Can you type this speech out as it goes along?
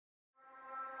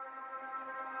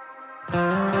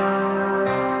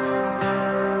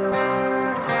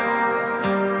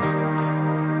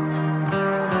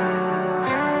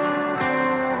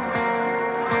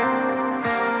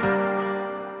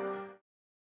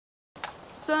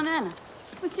So, Nana,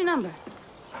 what's your number?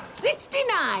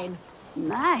 69.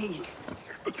 Nice.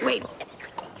 Wait,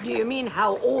 do you mean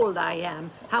how old I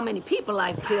am? How many people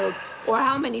I've killed? Or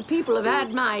how many people have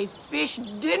had my fish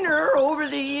dinner over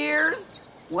the years?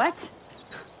 What?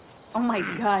 Oh my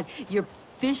God, your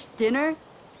fish dinner?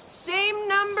 Same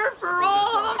number for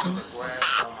all of them?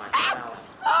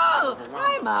 Oh,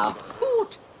 I'm a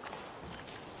hoot.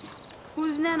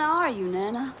 Whose Nana are you,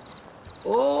 Nana?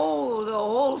 Oh, the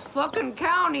whole fucking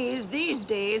counties these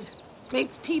days.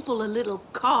 Makes people a little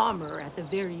calmer at the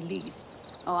very least.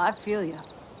 Oh, I feel ya.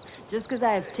 Just 'cause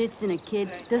I have tits and a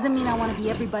kid doesn't mean I want to be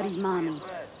everybody's mommy.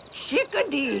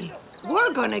 Chickadee,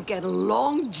 we're gonna get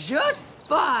along just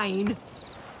fine.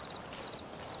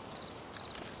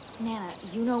 Nana,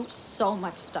 you know so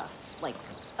much stuff, like,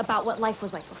 about what life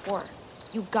was like before.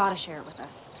 You gotta share it with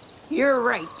us. You're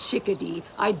right, Chickadee.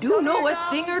 I do know a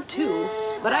thing or two,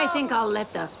 but I think I'll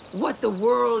let the what the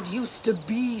world used to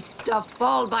be stuff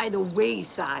fall by the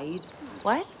wayside.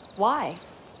 What? Why?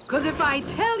 'Cause if I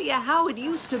tell you how it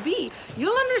used to be,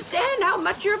 you'll understand how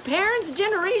much your parents'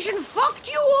 generation fucked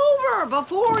you over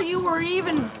before you were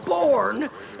even born.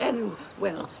 And,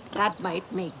 well, that might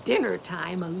make dinner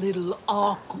time a little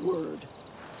awkward.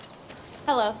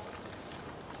 Hello.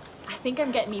 I think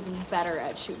I'm getting even better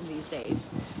at shooting these days.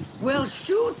 Well,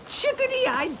 shoot, Chickadee,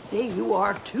 I'd say you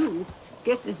are too.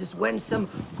 Guess this is when some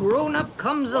grown-up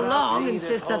comes along and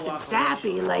says something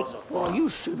sappy like, well, you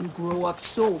shouldn't grow up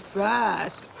so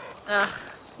fast. Ugh,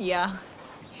 yeah.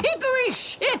 Hickory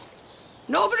shit!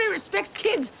 Nobody respects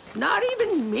kids, not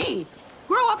even me.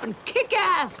 Grow up and kick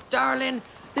ass, darling.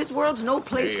 This world's no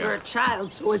place for a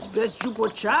child, so it's best you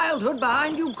put childhood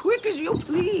behind you quick as you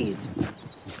please.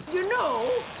 You know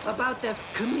about the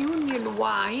communion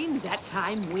wine that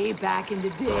time way back in the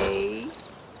day?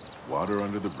 Water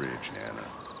under the bridge, Nana.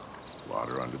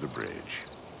 Water under the bridge.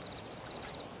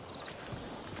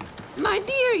 My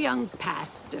dear young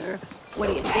pastor, what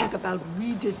do you think about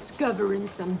rediscovering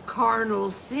some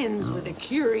carnal sins with a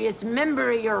curious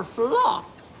member of your flock?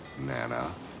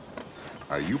 Nana,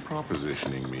 are you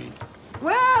propositioning me?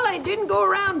 Well, I didn't go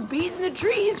around beating the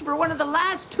trees for one of the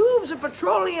last tubes of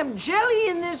petroleum jelly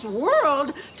in this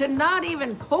world to not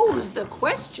even pose the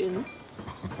question.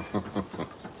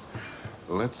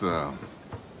 Let's,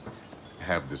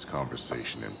 have this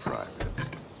conversation in private.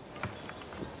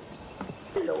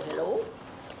 Hello, hello.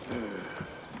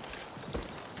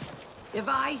 If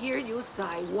I hear you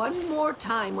sigh one more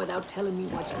time without telling me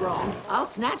what's wrong, I'll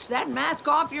snatch that mask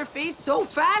off your face so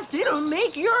fast it'll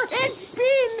make your head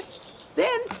spin.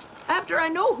 Then, after I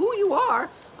know who you are,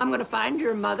 I'm gonna find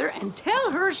your mother and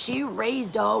tell her she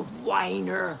raised a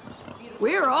whiner.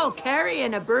 We're all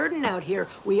carrying a burden out here.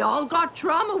 We all got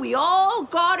trauma, we all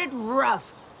got it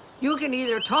rough. You can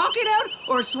either talk it out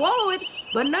or swallow it,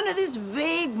 but none of this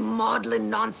vague maudlin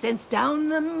nonsense down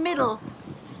the middle.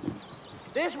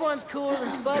 This one's cooler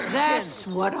than Spud's skin. That's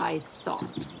what I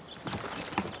thought.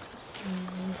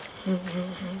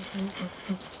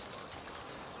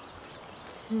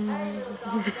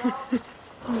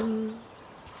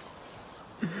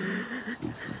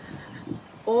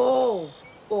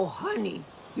 Oh, honey,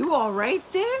 you all right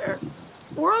there?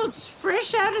 World's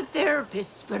fresh out of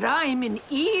therapists, but I'm an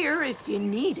ear if you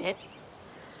need it.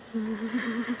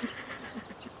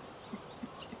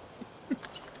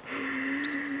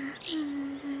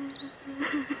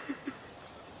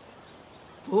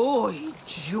 Boy,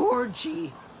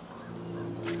 Georgie.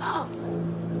 Oh,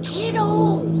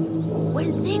 kiddo,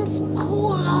 when things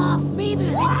cool off, maybe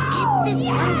let's get this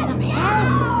one some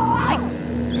help. Like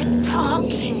the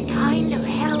talking kind of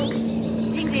help.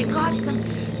 Think they've got some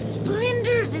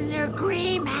splinters in their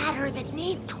gray matter that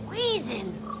need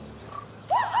tweezing.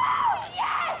 Woohoo!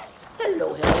 Yes!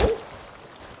 Hello, hello.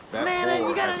 Nana,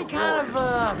 you got any kind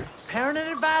of, parenting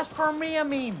advice for me? I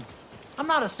mean, I'm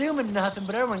not assuming nothing,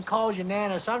 but everyone calls you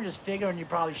Nana, so I'm just figuring you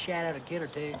probably shat out a kid or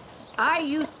two. I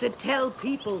used to tell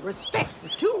people respect's a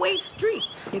two-way street.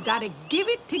 You gotta give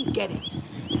it to get it.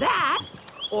 That,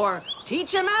 or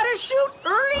teach them how to shoot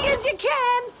early as you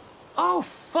can. Oh,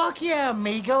 fuck yeah,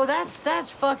 amigo.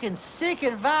 That's fucking sick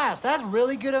advice. That's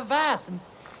really good advice. And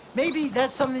maybe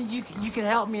that's something you can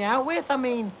help me out with. I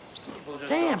mean,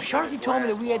 damn, Sharky told me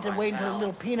that we had to wait until the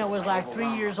little peanut was like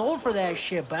 3 years old for that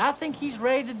shit, but I think he's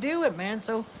ready to do it, man.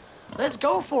 So let's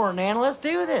go for it, Nana. Let's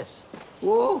do this.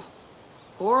 Whoa,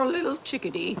 poor little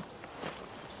chickadee.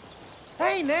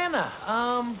 Hey, Nana.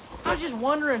 I was just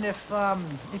wondering if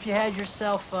you had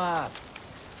yourself,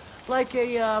 like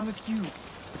a, if you,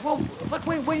 well, like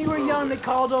when you were young, they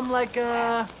called them like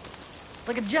a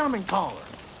gentleman collar.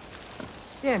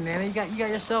 Yeah, Nana, you got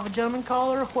yourself a gentleman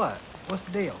collar or what? What's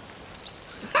the deal?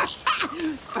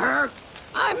 Burke,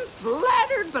 I'm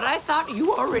flattered, but I thought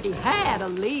you already had a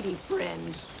lady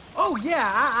friend. Oh, yeah,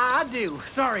 I do.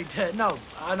 Sorry, no,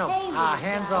 I know.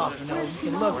 Hands off, you know.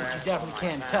 You can look, but you definitely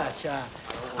can't touch.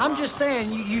 I'm just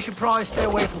saying you should probably stay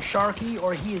away from Sharky,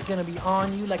 or he is going to be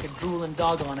on you like a drooling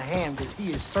dog on a ham, because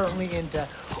he is certainly into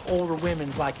older women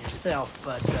like yourself.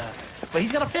 But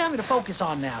he's got a family to focus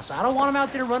on now, so I don't want him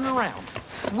out there running around.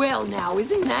 Well, now,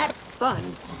 isn't that fun?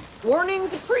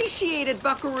 Warnings appreciated,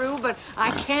 Buckaroo, but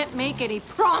I can't make any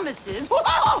promises.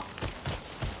 Whoa!